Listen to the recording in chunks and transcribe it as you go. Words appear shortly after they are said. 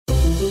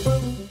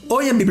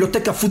Hoy en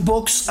Biblioteca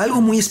Footbox,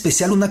 algo muy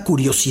especial, una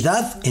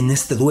curiosidad en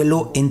este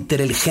duelo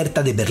entre el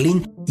Hertha de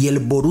Berlín y el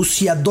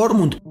Borussia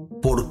Dortmund,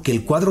 porque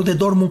el cuadro de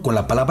Dortmund con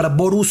la palabra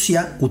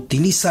Borussia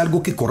utiliza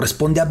algo que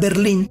corresponde a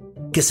Berlín,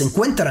 que se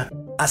encuentra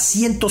a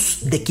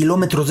cientos de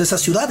kilómetros de esa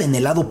ciudad, en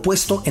el lado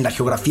opuesto en la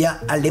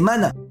geografía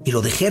alemana. Y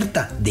lo de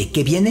Hertha, ¿de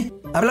qué viene?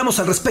 Hablamos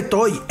al respecto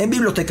hoy en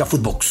Biblioteca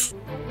Footbox.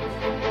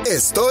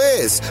 Esto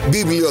es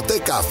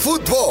Biblioteca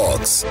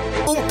Footbox,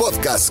 un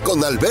podcast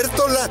con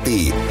Alberto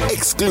Lati,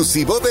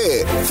 exclusivo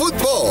de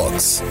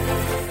Footbox.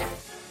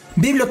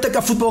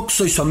 Biblioteca Footbox,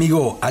 soy su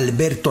amigo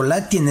Alberto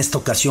Lati. En esta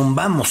ocasión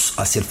vamos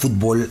hacia el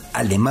fútbol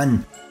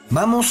alemán.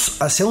 Vamos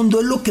hacia un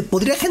duelo que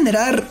podría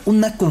generar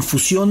una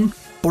confusión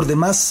por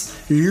demás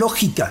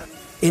lógica.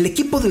 El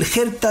equipo del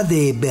Hertha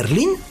de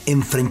Berlín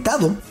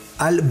enfrentado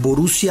al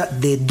Borussia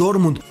de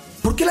Dortmund.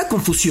 ¿Por qué la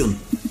confusión?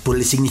 Por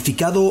el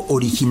significado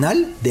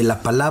original de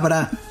la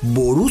palabra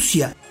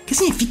Borussia. ¿Qué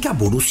significa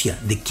Borussia?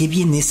 ¿De qué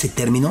viene ese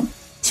término?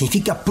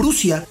 Significa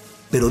Prusia,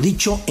 pero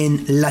dicho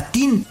en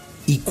latín.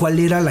 ¿Y cuál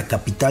era la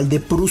capital de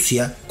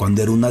Prusia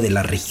cuando era una de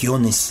las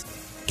regiones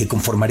que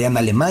conformarían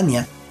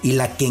Alemania y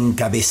la que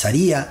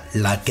encabezaría,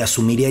 la que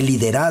asumiría el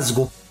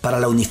liderazgo para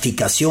la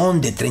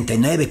unificación de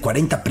 39,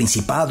 40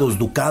 principados,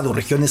 ducados,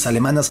 regiones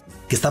alemanas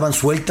que estaban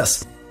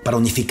sueltas para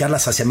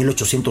unificarlas hacia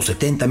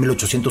 1870,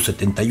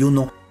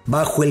 1871,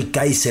 bajo el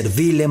Kaiser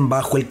Wilhelm,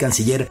 bajo el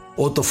canciller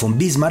Otto von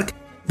Bismarck?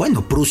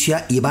 Bueno,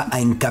 Prusia iba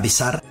a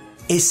encabezar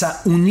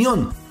esa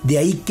unión, de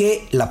ahí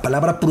que la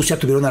palabra Prusia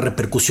tuviera una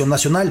repercusión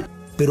nacional,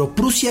 pero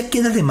Prusia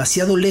queda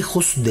demasiado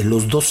lejos de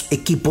los dos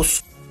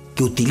equipos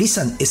que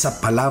utilizan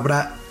esa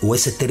palabra o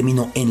ese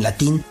término en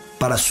latín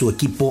para su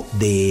equipo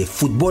de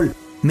fútbol.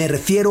 Me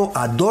refiero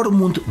a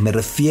Dortmund, me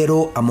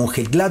refiero a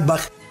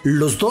Mönchengladbach,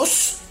 los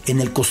dos en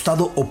el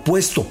costado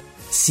opuesto.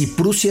 Si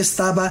Prusia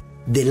estaba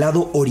del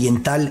lado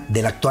oriental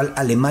de la actual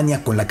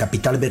Alemania con la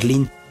capital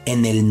Berlín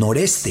en el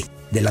noreste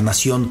de la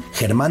nación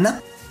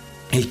germana,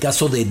 el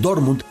caso de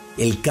Dortmund,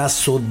 el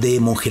caso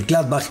de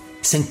Mönchengladbach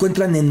se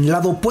encuentran en el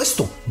lado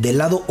opuesto, del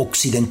lado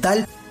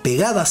occidental,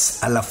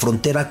 pegadas a la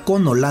frontera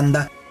con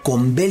Holanda,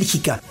 con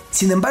Bélgica.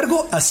 Sin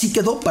embargo, así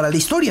quedó para la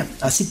historia,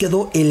 así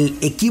quedó el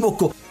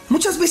equívoco.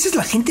 Muchas veces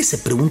la gente se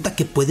pregunta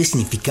qué puede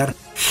significar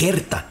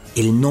Hertha,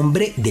 el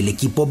nombre del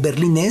equipo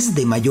berlinés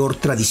de mayor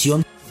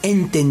tradición,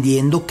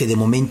 entendiendo que de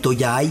momento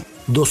ya hay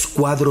dos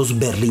cuadros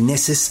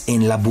berlineses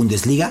en la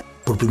Bundesliga,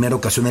 por primera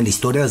ocasión en la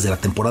historia desde la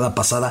temporada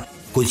pasada,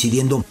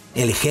 coincidiendo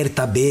el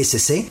Hertha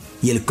BSC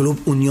y el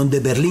Club Unión de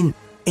Berlín.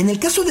 En el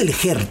caso del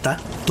Hertha,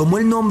 tomó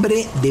el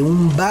nombre de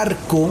un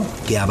barco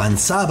que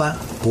avanzaba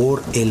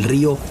por el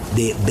río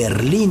de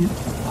Berlín,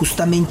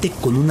 justamente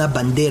con una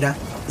bandera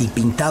y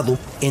pintado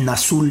en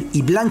azul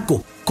y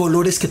blanco,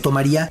 colores que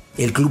tomaría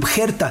el Club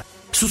Hertha.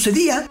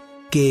 Sucedía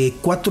que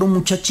 4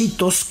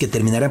 muchachitos, que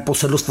terminarían por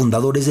ser los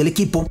fundadores del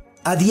equipo,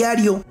 a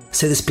diario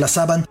se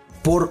desplazaban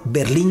por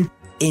Berlín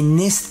en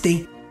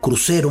este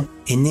crucero,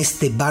 en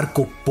este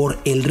barco por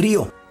el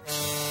río.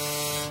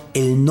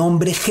 El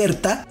nombre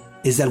Hertha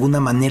es de alguna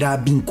manera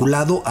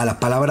vinculado a la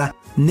palabra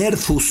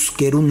Nerthus,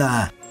 que era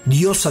una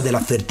diosa de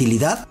la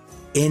fertilidad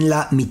en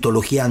la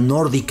mitología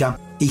nórdica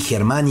y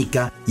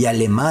germánica y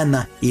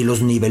alemana y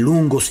los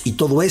nibelungos y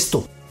todo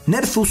esto.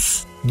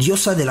 Nerthus,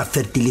 diosa de la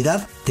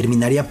fertilidad,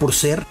 terminaría por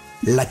ser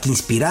la que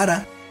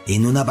inspirara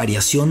en una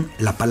variación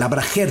la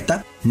palabra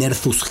Hertha,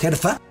 Nerthus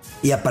Hertha,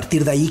 y a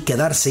partir de ahí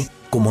quedarse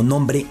como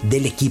nombre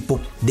del equipo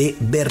de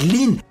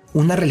Berlín.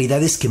 Una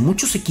realidad es que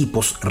muchos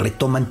equipos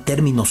retoman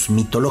términos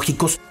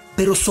mitológicos,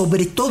 pero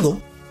sobre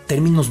todo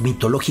términos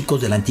mitológicos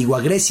de la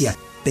antigua Grecia.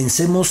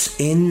 Pensemos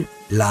en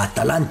la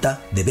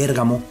Atalanta de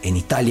Bérgamo en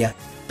Italia,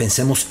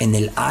 pensemos en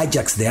el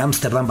Ajax de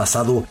Ámsterdam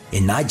basado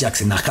en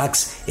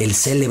Ajax, el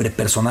célebre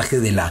personaje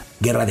de la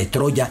guerra de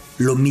Troya.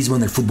 Lo mismo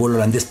en el fútbol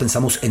holandés,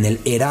 pensamos en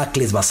el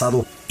Heracles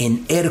basado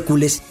en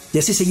Hércules, y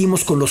así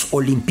seguimos con los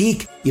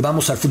Olympique y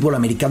vamos al fútbol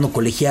americano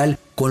colegial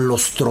con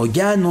los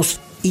troyanos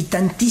y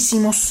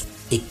tantísimos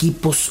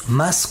equipos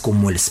más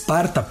como el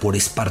Sparta por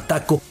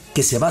Espartaco,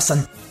 que se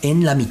basan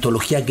en la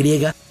mitología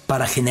griega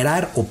para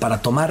generar o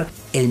para tomar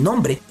el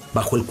nombre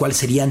bajo el cual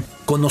serían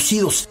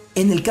conocidos.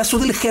 En el caso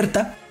del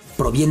Hertha,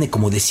 proviene,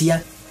 como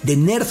decía, de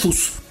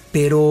Nerthus,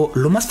 pero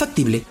lo más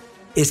factible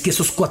es que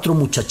esos 4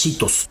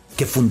 muchachitos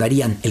que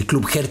fundarían el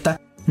Club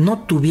Hertha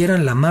no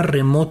tuvieran la más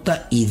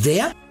remota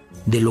idea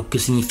de lo que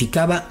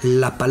significaba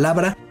la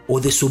palabra o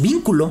de su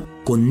vínculo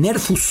con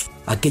Nerthus,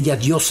 aquella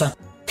diosa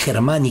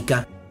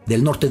germánica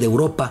del norte de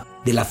Europa,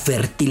 de la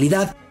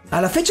fertilidad.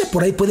 A la fecha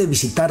por ahí puede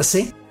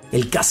visitarse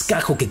el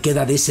cascajo que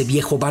queda de ese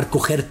viejo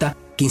barco Hertha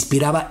que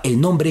inspiraba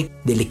el nombre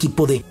del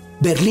equipo de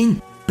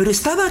Berlín. Pero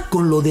estaba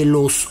con lo de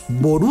los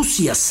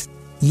Borussias,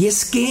 y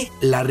es que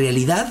la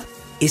realidad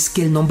es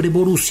que el nombre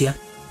Borussia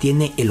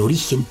tiene el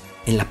origen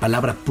en la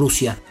palabra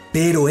Prusia,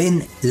 pero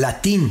en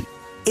latín.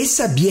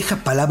 Esa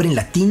vieja palabra en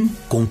latín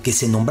con que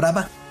se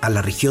nombraba a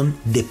la región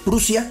de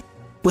Prusia,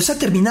 pues ha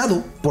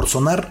terminado por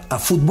sonar a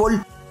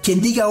fútbol.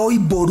 Quien diga hoy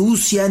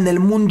Borussia en el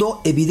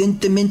mundo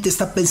evidentemente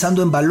está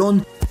pensando en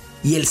balón,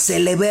 y el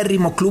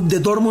celebérrimo club de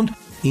Dortmund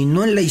y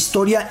no en la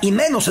historia, y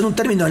menos en un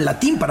término en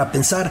latín para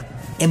pensar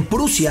en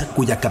Prusia,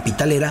 cuya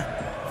capital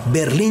era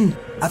Berlín.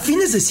 A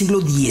fines del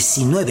siglo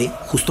XIX,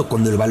 justo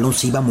cuando el balón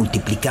se iba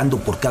multiplicando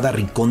por cada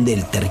rincón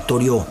del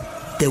territorio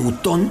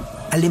teutón,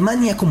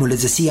 Alemania, como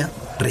les decía,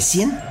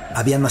 recién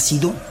había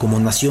nacido como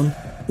nación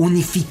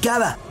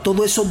unificada.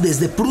 Todo eso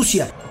desde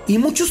Prusia. Y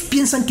muchos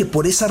piensan que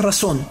por esa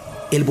razón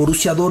el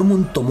Borussia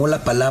Dortmund tomó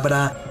la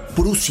palabra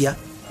Prusia,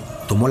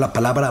 tomó la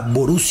palabra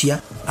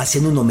Borussia,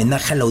 haciendo un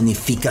homenaje a la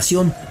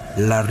unificación.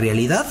 La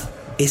realidad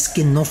es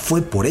que no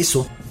fue por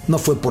eso. No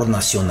fue por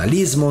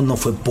nacionalismo, no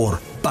fue por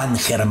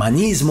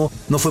pangermanismo,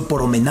 no fue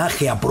por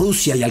homenaje a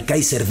Prusia y al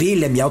Kaiser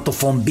Wilhelm y a Otto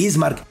von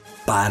Bismarck.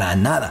 Para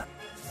nada.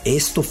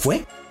 Esto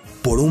fue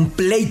por un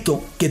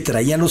pleito que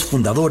traían los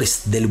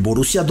fundadores del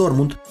Borussia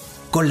Dortmund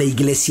con la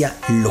iglesia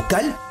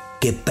local,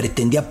 que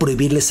pretendía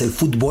prohibirles el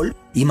fútbol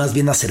y más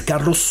bien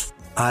acercarlos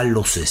a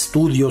los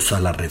estudios, a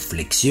la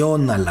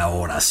reflexión, a la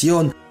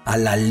oración, a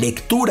la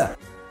lectura.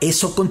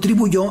 Eso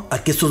contribuyó a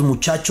que estos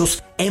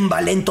muchachos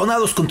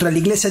envalentonados contra la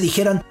iglesia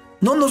dijeran: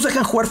 ¿no nos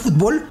dejan jugar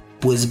fútbol?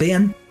 Pues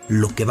vean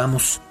lo que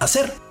vamos a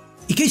hacer.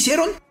 ¿Y qué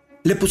hicieron?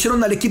 Le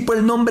pusieron al equipo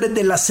el nombre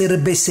de la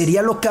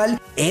cervecería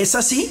local, es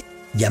así,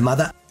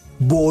 llamada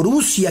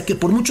Borussia, que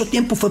por mucho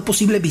tiempo fue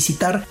posible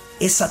visitar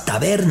esa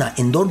taberna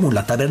en Dortmund,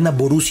 la taberna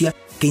Borussia,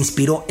 que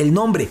inspiró el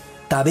nombre.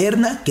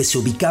 Taberna que se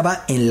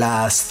ubicaba en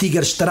la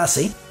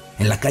Stigerstrasse,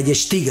 en la calle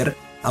Stiger,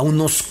 a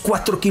unos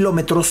 4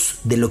 kilómetros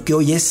de lo que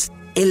hoy es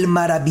el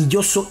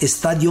maravilloso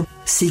estadio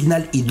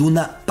Signal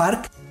Iduna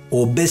Park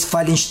o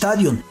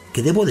Westfalenstadion,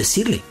 que debo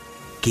decirle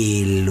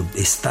que el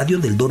estadio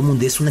del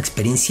Dortmund es una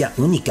experiencia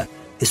única.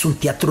 Es un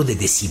teatro de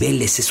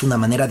decibeles, es una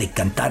manera de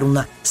cantar,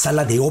 una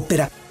sala de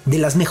ópera, de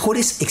las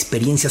mejores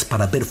experiencias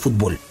para ver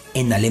fútbol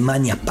en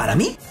Alemania. Para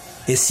mí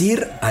es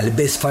ir al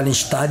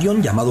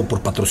Westfalenstadion, llamado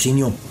por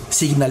patrocinio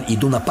Signal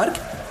Iduna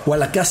Park, o a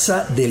la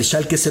casa del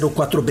Schalke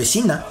 04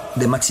 vecina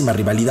de máxima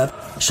rivalidad,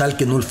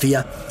 Schalke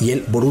 04 y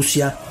el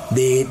Borussia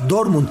de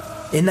Dortmund.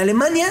 En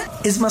Alemania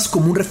es más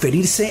común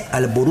referirse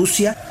al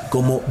Borussia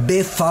como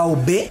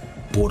BVB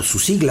por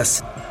sus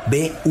siglas,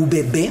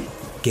 BVB,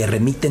 que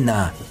remiten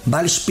a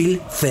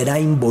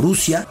Ballspielverein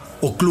Borussia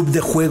o Club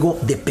de Juego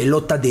de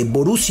Pelota de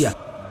Borussia.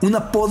 Un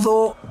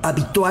apodo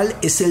habitual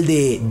es el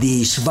de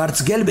Die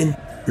Schwarz-Gelben,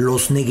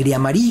 los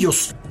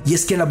negriamarillos, y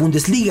es que en la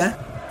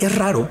Bundesliga es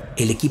raro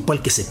el equipo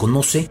al que se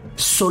conoce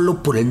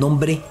solo por el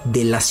nombre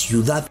de la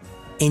ciudad,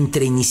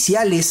 entre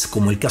iniciales,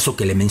 como el caso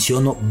que le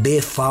menciono,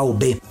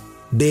 BVB,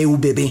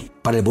 BVB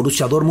para el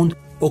Borussia Dortmund,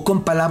 o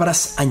con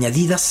palabras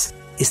añadidas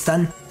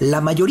están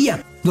la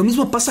mayoría. Lo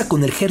mismo pasa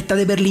con el Hertha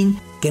de Berlín,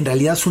 que en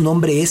realidad su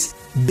nombre es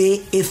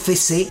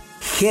BFC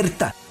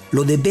Hertha.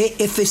 Lo de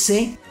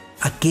BFC,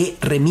 ¿a qué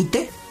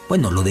remite?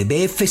 Bueno, lo de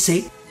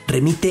BFC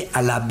remite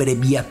a la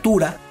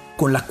abreviatura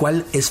con la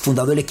cual es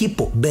fundado el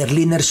equipo,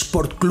 Berliner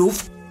Sportclub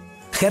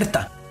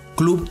Hertha,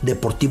 Club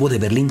Deportivo de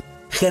Berlín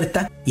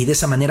Hertha, y de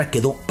esa manera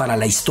quedó para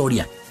la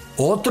historia.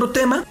 Otro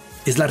tema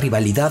es la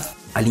rivalidad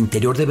al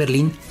interior de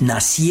Berlín,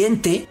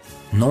 naciente,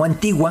 no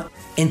antigua,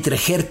 entre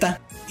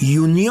Hertha y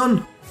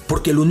Unión,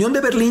 porque la Unión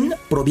de Berlín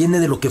proviene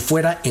de lo que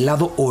fuera el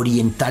lado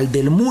oriental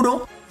del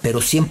muro,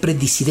 pero siempre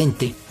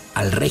disidente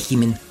al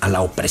régimen, a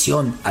la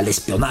opresión, al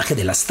espionaje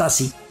de la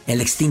Stasi en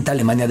la extinta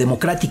Alemania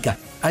democrática.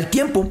 Al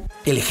tiempo,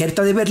 el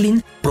Hertha de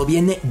Berlín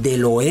proviene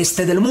del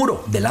oeste del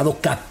muro, del lado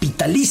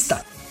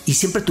capitalista, y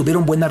siempre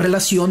tuvieron buena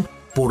relación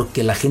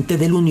porque la gente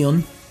de la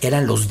Unión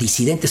eran los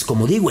disidentes,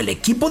 como digo, el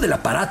equipo del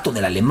aparato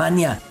de la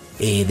Alemania,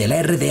 de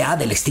la RDA,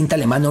 de la extinta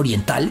Alemania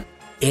Oriental,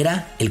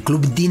 era el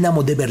Club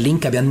Dinamo de Berlín,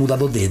 que habían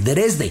mudado de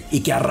Dresde y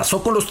que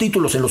arrasó con los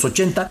títulos en los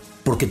 80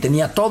 porque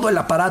tenía todo el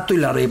aparato y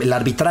el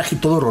arbitraje y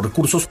todos los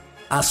recursos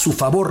a su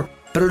favor.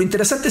 Pero lo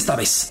interesante esta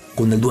vez,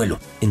 con el duelo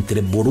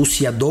entre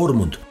Borussia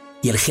Dortmund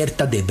y el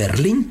Hertha de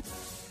Berlín,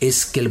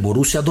 es que el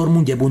Borussia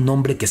Dortmund lleva un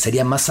nombre que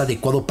sería más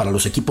adecuado para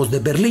los equipos de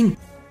Berlín,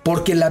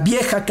 porque la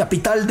vieja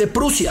capital de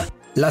Prusia,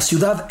 la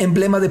ciudad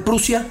emblema de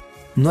Prusia,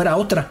 no era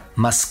otra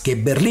más que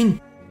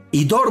Berlín.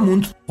 Y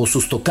Dortmund, o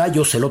sus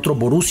tocayos, el otro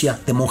Borussia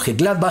de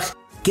Mönchengladbach,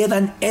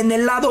 quedan en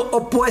el lado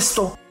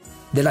opuesto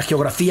de la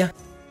geografía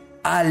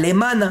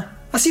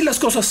alemana. Así las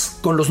cosas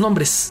con los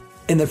nombres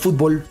en el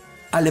fútbol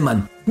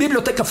alemán.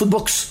 Biblioteca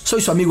Footbox,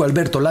 soy su amigo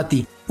Alberto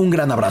Lati. Un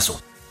gran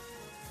abrazo.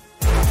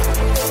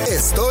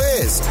 Esto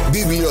es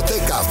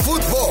Biblioteca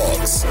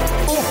Footbox,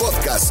 un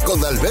podcast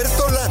con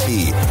Alberto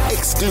Lati,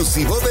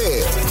 exclusivo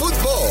de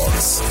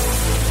Footbox.